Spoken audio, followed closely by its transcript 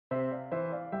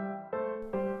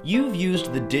You've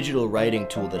used the digital writing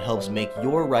tool that helps make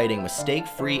your writing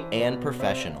mistake-free and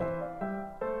professional.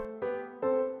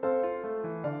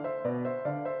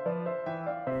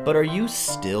 But are you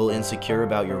still insecure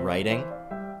about your writing?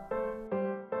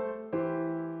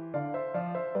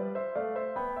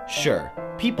 Sure,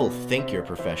 people think you're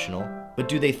professional, but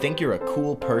do they think you're a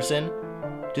cool person?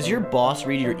 Does your boss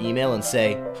read your email and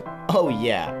say, "Oh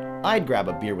yeah, I'd grab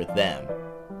a beer with them"?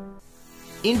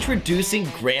 Introducing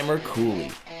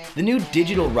GrammarCooly, the new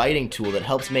digital writing tool that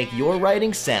helps make your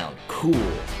writing sound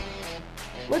cool.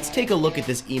 Let's take a look at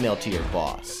this email to your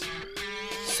boss.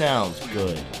 Sounds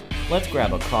good. Let's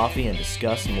grab a coffee and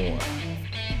discuss more.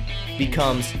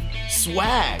 Becomes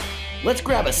swag. Let's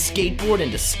grab a skateboard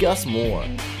and discuss more.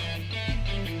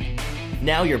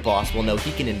 Now your boss will know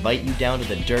he can invite you down to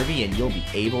the derby and you'll be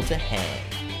able to hang.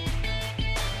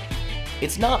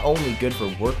 It's not only good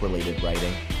for work-related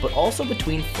writing, but also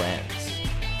between friends.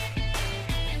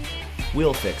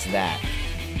 We'll fix that.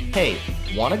 Hey,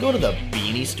 wanna go to the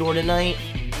beanie store tonight?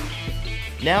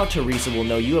 Now Teresa will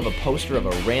know you have a poster of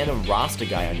a random Rasta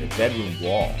guy on your bedroom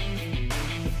wall.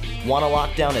 Wanna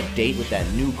lock down a date with that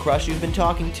new crush you've been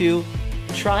talking to?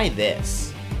 Try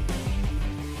this.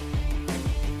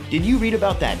 Did you read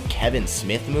about that Kevin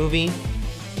Smith movie?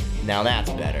 Now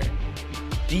that's better.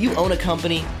 Do you own a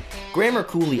company?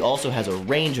 GrammarCooly also has a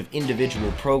range of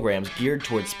individual programs geared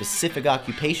towards specific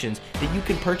occupations that you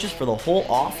can purchase for the whole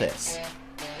office.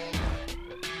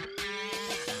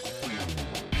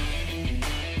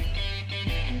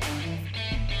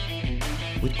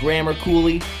 With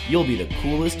GrammarCooly, you'll be the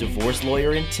coolest divorce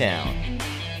lawyer in town.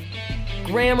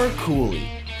 GrammarCooly,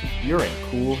 you're in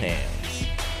cool hands.